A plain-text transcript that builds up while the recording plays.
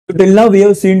So till now we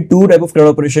have seen two type of CRUD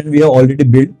operation we have already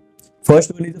built.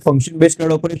 First one is a function based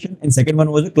CRUD operation and second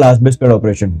one was a class based CRUD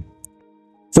operation.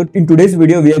 So in today's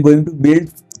video we are going to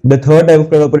build the third type of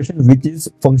CRUD operation, which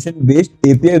is function based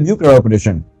API view CRUD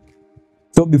operation.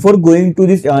 So before going to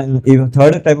this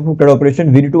third type of CRUD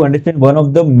operation, we need to understand one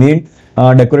of the main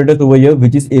decorators over here,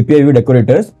 which is API view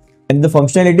decorators, and the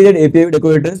functionality that API view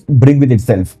decorators bring with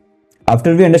itself.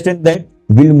 After we understand that,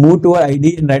 we'll move to our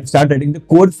IDE and start writing the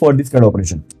code for this CRUD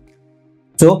operation.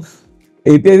 So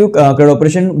API view CRUD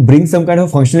operation brings some kind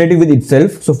of functionality with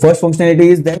itself. So first functionality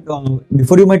is that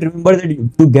before you might remember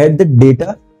that to get the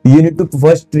data, you need to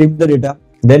first stream the data.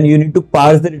 Then you need to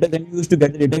parse the data, then you used to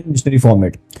get the data in dictionary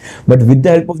format. But with the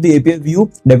help of the API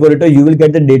view decorator, you will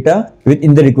get the data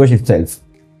within the request itself.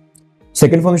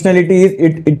 Second functionality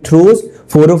is it throws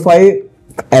 405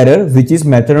 error, which is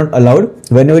method not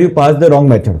allowed whenever you pass the wrong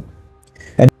method.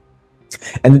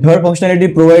 And the third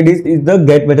functionality provided is the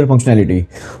get method functionality.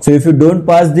 So if you don't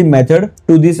pass the method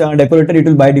to this decorator, it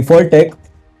will by default take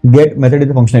get method is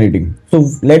the functionality. So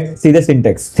let's see the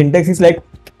syntax. Syntax is like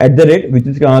 @ which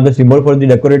is the symbol for the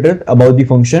decorator above the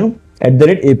function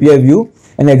 @ API view.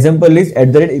 An example is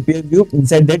 @ API view.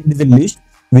 Inside that is a list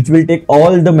which will take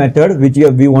all the method which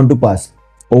we want to pass.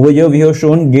 Over here we have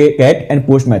shown get and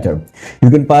post method. You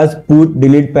can pass put,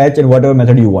 delete, patch, and whatever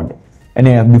method you want.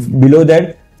 And below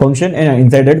that function, and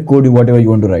inside that code whatever you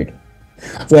want to write.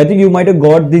 So I think you might have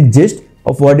got the gist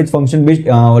of what is function based,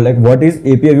 like what is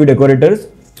API view decorators.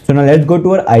 So now let's go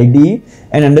to our IDE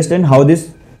and understand how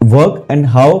this work and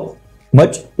how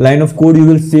much line of code you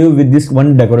will save with this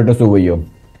one decorators over here.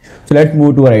 So let's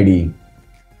move to our IDE.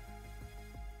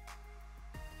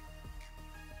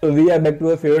 So we are back to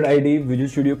our favorite IDE, Visual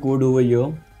Studio Code over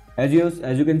here. As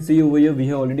you can see over here, we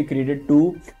have already created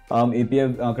two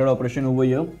API CRUD operation over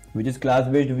here, which is class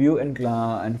based view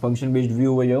and function based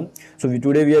view over here. So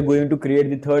today we are going to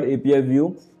create the third API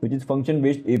view, which is function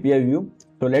based API view.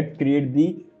 So let's create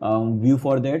the view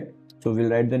for that. So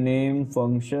we'll write the name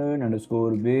function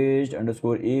underscore based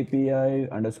underscore API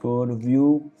underscore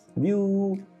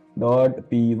view dot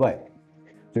py.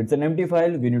 So it's an empty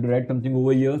file. We need to write something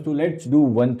over here. So let's do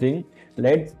one thing.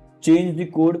 Let's change the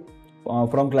code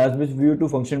from class based view to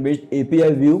function based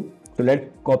API view. So let's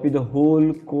copy the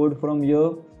whole code from here.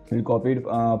 We'll copy it,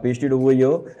 paste it over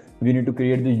here. We need to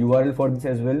create the URL for this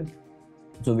as well.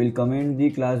 So we'll comment the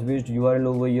class based URL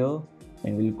over here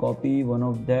and we'll copy one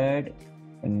of that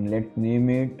and let's name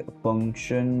it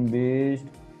function based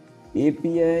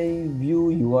API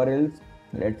view URLs.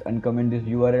 Let's uncomment this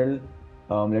URL.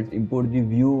 Let's import the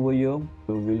view over here.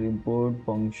 So we'll import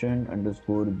function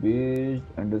underscore based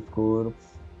underscore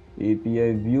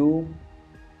API view.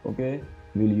 Okay,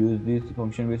 we'll use this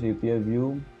function based API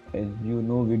view. As you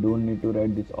know, we don't need to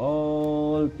write this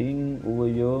all thing over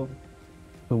here.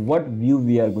 So what view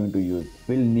we are going to use?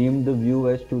 We'll name the view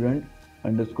as student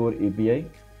underscore API,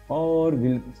 or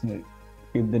we'll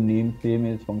keep the name same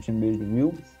as function based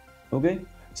view. Okay,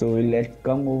 so let's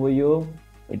come over here.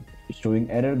 It's showing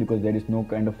error because there is no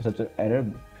kind of such an error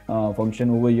function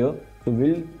over here. So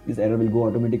this error will go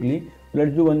automatically. So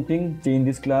let's do one thing, change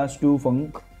this class to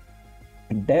func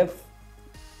def.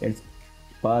 Let's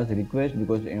pass request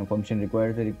because function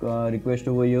requires a request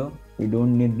over here. We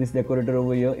don't need this decorator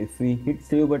over here. If we hit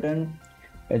save button,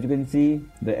 as you can see,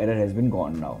 the error has been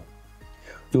gone now.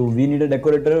 So we need a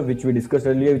decorator which we discussed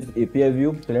earlier, which is API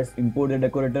view. So let's import the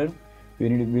decorator.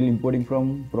 We'll importing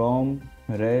from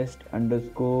rest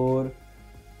underscore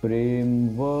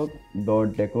framework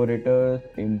dot decorators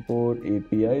import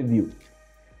API view.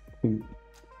 So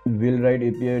we'll write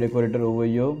API decorator over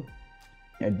here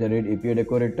 @ API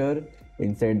decorator.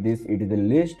 Inside this it is a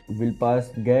list. We'll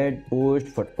pass get post.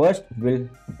 First we'll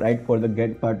write for the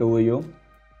get part over here.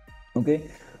 Okay,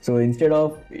 so instead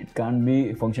of it can't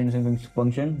be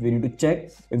function, we need to check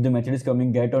if the method is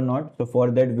coming get or not. So for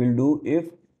that we'll do if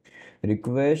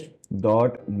request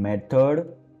dot method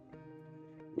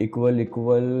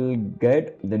equal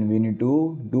get, then we need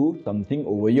to do something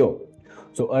over here.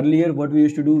 So earlier what we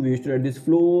used to do, we used to write this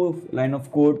flow line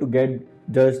of code to get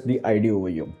just the ID over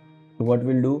here. So what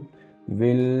we'll do,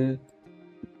 we'll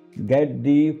get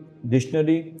the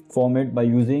dictionary format by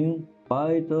using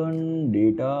python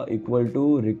data equal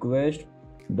to request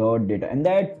dot data, and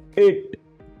that's it.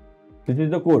 This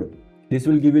is the code. This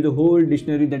will give you the whole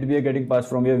dictionary that we are getting passed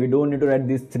from here. We don't need to write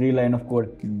this 3 line of code.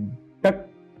 Tuck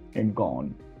and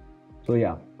gone. So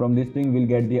yeah, from this thing we'll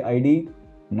get the ID.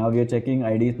 Now we are checking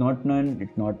ID is not none.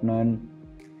 It's not none.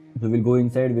 So we'll go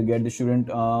inside. We'll get the student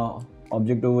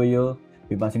object over here.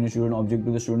 We're passing a student object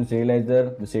to the student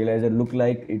serializer. The serializer look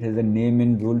like it has a name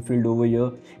and role field over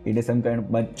here. It has some kind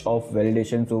of bunch of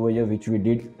validations over here, which we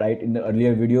did right in the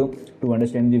earlier video to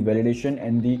understand the validation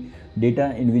and the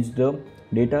data in which the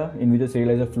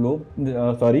serializer flow.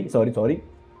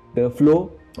 The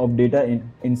flow of data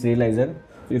in serializer.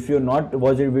 So if you're not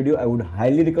watched that video, I would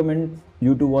highly recommend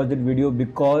you to watch that video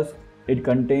because it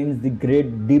contains the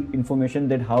great deep information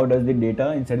that how does the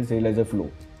data inside the serializer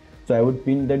flow. So I would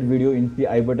pin that video in the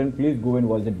I button. Please go and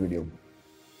watch that video.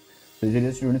 So this is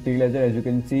the student serializer. As you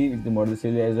can see, it's the model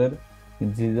serializer.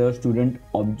 This is the student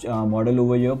model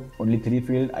over here. Only 3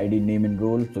 fields: ID, name, and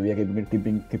role. So we are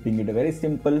keeping it very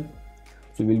simple.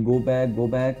 So we'll go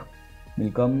back.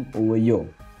 We'll come over here.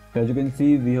 So as you can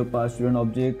see, we have passed student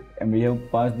object and we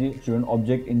have passed the student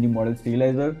object in the model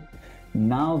serializer.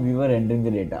 Now we were rendering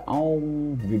the data.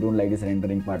 We don't like this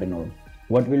rendering part and all.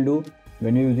 What we'll do,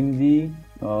 when you're using the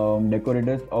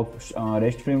decorators of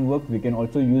REST framework, we can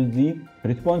also use the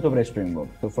response of REST framework.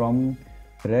 So from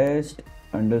REST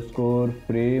underscore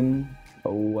frame, I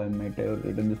might have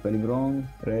written the spelling wrong,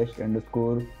 REST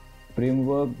underscore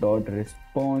framework dot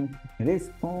response,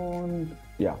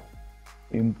 yeah,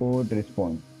 import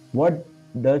response. What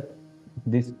does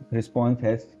this response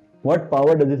has? What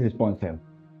power does this response have?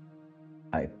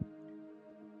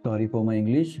 Sorry for my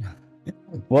English.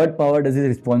 What power does this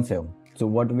response have? So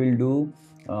what we'll do,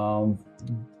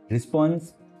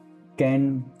 response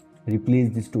can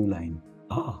replace this 2 line.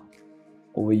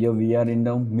 Over here we are in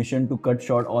the mission to cut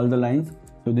short all the lines.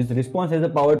 So this response has the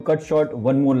power to cut short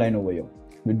 1 more line over here.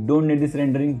 We don't need this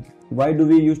rendering. Why do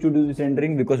we used to do this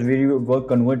rendering? Because we were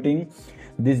converting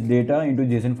this data into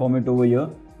JSON format over here,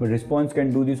 but response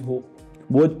can do this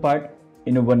both part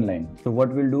in a 1 line. So what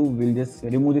we'll do, we'll just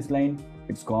remove this line,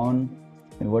 it's gone.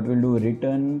 And what we'll do,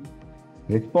 return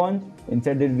response.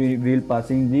 Inside that we will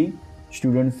passing the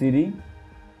student series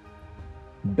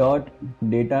dot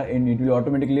data, and it will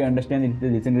automatically understand it's the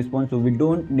JSON response. So we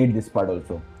don't need this part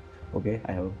also. Okay,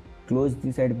 I have closed the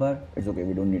sidebar. It's okay,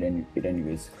 we don't need it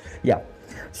anyways. Yeah,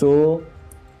 so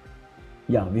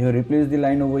yeah, we have replaced the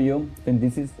line over here, and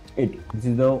this is it. This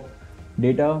is the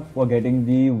data for getting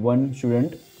the 1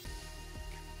 student.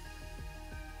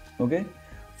 Okay,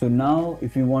 so now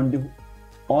if you want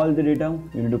all the data,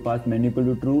 we need to pass many equal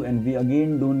to true, and we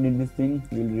again don't need this thing.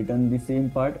 We'll return the same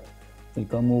part. We'll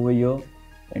come over here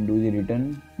and do the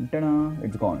return. Ta-da,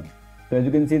 it's gone. So as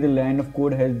you can see, the line of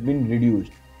code has been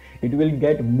reduced. It will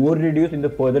get more reduced in the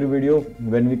further video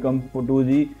when we come to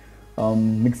the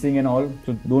mixing and all.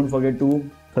 So don't forget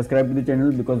to subscribe to the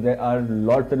channel because there are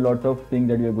lots and lots of things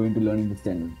that we are going to learn in this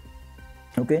channel.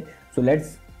 Okay, so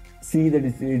let's see that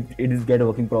it is get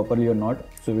working properly or not.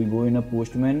 So we'll go in a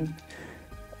postman,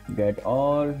 get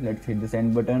all, let's hit the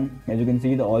send button. As you can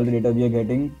see, all the data we are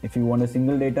getting. If you want a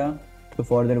single data, so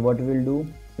for that what we'll do,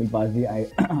 we'll pass the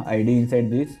ID inside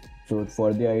this. So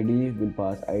for the ID, we'll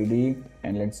pass ID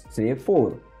and let's say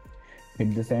 4.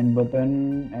 Hit the send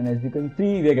button, and as you can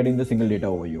see, we are getting the single data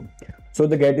over here. So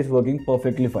the get is working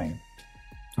perfectly fine.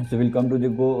 So we'll come to the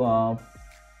go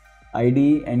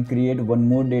ID and create 1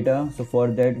 more data. So for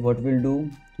that what we'll do,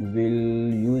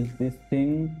 we'll use this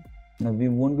thing. Now we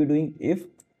won't be doing if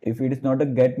it is not a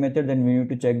get method, then we need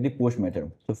to check the post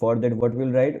method. So for that what we'll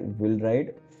write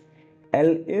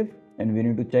elif, and we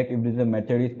need to check if this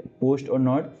method is post or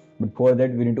not. But for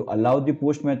that we need to allow the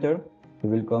post method. So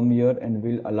we'll come here and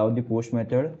we'll allow the post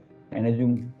method,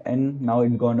 and now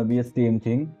it's gonna be the same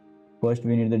thing. First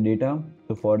we need the data.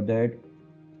 So for that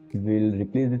we'll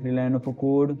replace this line of a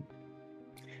code.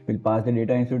 We'll pass the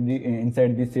data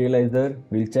inside the serializer.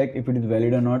 We'll check if it is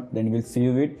valid or not, then we'll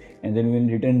save it, and then we'll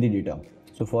return the data.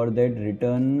 So for that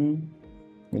return,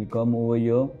 we'll come over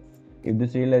here. If the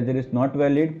serializer is not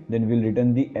valid, then we'll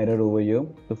return the error over here.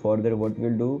 So for that what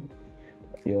we'll do,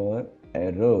 here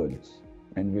errors,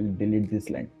 and we'll delete this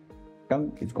line.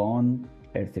 It's gone.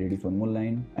 Let's reduce 1 more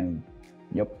line, and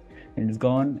yep, and it's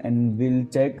gone. And we'll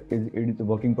check if it is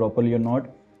working properly or not.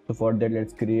 So for that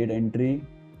let's create entry.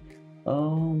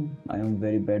 I am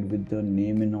very bad with the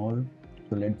name and all,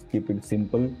 so let's keep it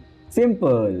simple.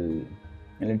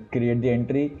 And let's create the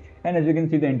entry, and as you can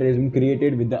see, the entry has been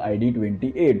created with the ID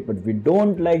 28, but we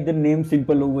don't like the name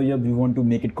simple over here. We want to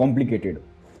make it complicated.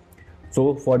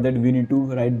 So for that we need to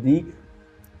write the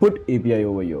put API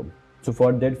over here. So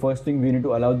for that, first thing we need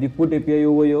to allow the put API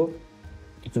over here.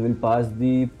 So we'll pass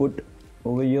the put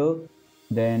over here.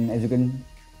 Then as you can,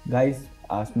 guys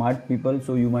are smart people,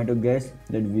 so you might have guessed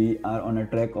that we are on a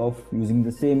track of using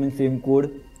the same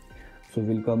code. So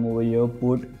we'll come over here,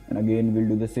 put, and again we'll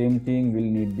do the same thing. We'll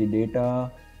need the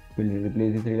data. We'll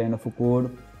replace the 3 line of a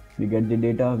code. we get the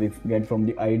data, we get from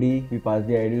the ID, we pass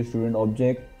the ID to student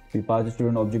object, we pass the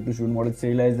student object to student model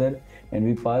serializer, and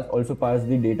we also pass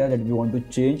the data that we want to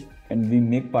change, and we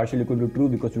make partial equal to true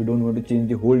because we don't want to change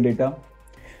the whole data.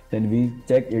 Then we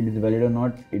check it is valid or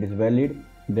not. It is valid.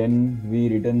 Then we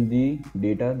return the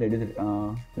data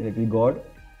that we got,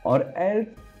 or else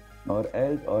we'll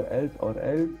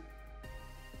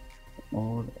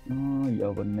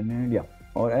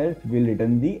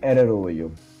return the error over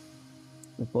here.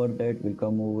 So for that we'll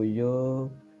come over here,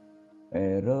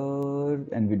 error,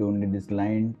 and we don't need this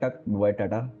line, bye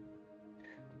tata.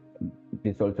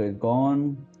 This also is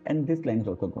gone, and this line is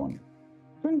also gone.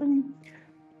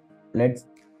 Let's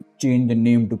change the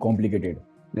name to complicated.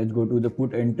 Let's go to the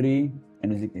put entry,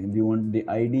 and as we want the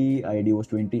ID was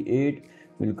 28.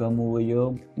 We'll come over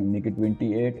here and make it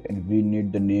 28, and we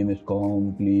need the name is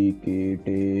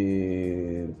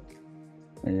complicated.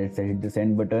 And let's hit the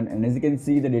send button, and as you can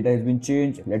see the data has been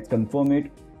changed. Let's confirm it.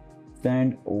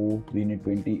 Send. Oh, we need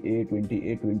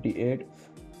 28.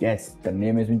 Yes, the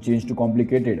name has been changed to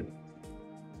complicated.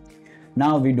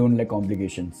 Now we don't like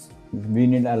complications. We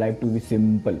need our life to be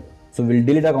simple. So we'll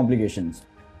delete our complications.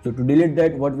 So to delete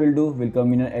that, what we'll do, we'll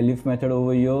come in an elif method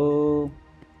over here.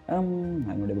 I'm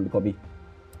not able to copy.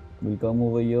 We'll come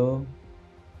over here,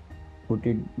 put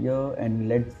it here, and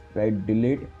let's write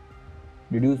delete.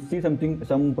 Did you see some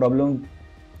problem?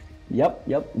 Yep,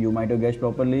 you might have guessed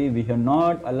properly. We have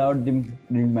not allowed the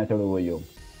delete method over here.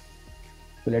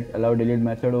 So let's allow delete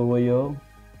method over here.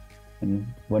 And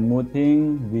one more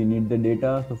thing, we need the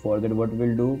data. So for that, what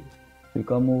we'll do, we'll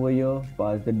come over here,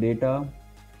 pass the data.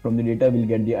 From the data, we'll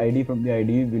get the ID. From the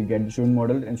ID, we'll get the student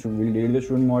model, and we'll delete the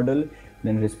student model.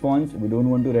 Then response, we don't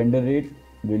want to render it.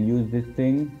 We'll use this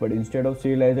thing, but instead of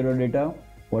serializer or data,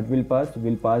 what we'll pass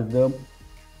the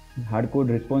hardcode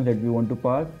response that we want to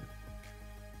pass.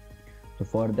 So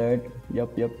for that,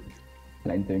 yep,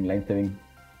 line saving,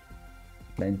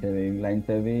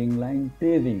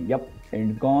 yep,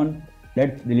 and it's gone.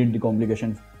 Let's delete the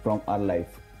complication from our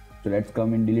life. So let's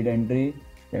come in delete entry.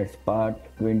 Let's part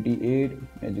 28.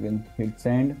 As you can hit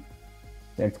send.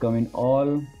 Let's come in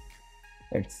all.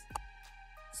 Let's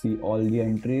see all the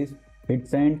entries. Hit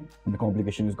send. The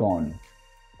complication is gone.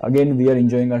 Again, we are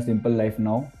enjoying our simple life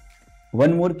now.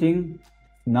 One more thing.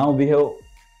 Now we have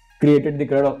created the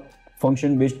CRUD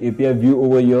function-based API view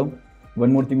over here.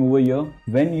 One more thing over here,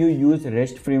 when you use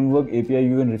REST framework API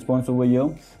view and response over here,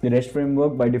 the REST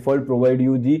framework by default provide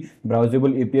you the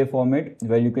browsable API format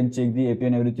where you can check the API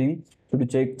and everything. So to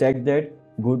check that,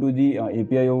 go to the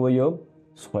API over here.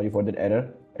 Sorry for that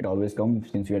error, it always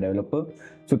comes since you are a developer.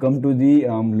 So come to the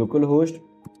localhost,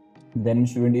 then in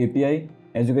student API.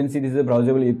 As you can see, this is a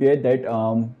browsable API that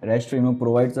REST framework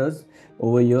provides us.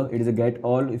 Over here, it is a get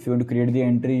all. If you want to create the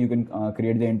entry, you can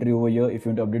create the entry over here. If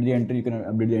you want to update the entry, you can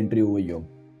update the entry over here.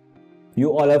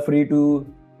 You all are free to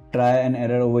try an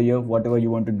error over here, whatever you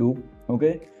want to do.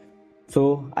 Okay.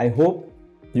 So I hope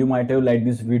you might have liked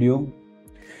this video.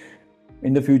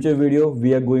 In the future video,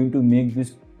 we are going to make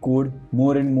this code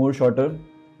more and more shorter.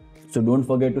 So don't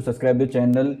forget to subscribe the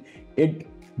channel. It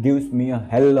gives me a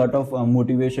hell lot of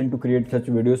motivation to create such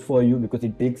videos for you, because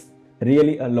it takes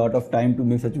really a lot of time to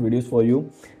make such videos for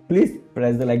you. Please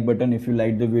press the like button if you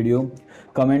liked the video.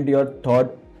 Comment your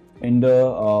thought in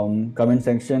the comment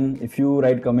section. If you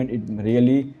write comment, it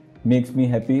really makes me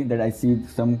happy that I see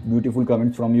some beautiful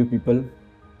comments from you people.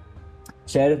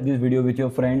 Share this video with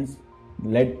your friends.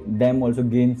 Let them also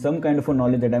gain some kind of a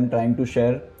knowledge that I'm trying to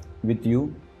share with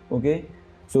you. Okay,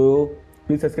 so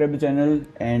please subscribe the channel,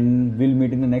 and we'll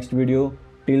meet in the next video.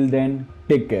 Till then,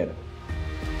 take care.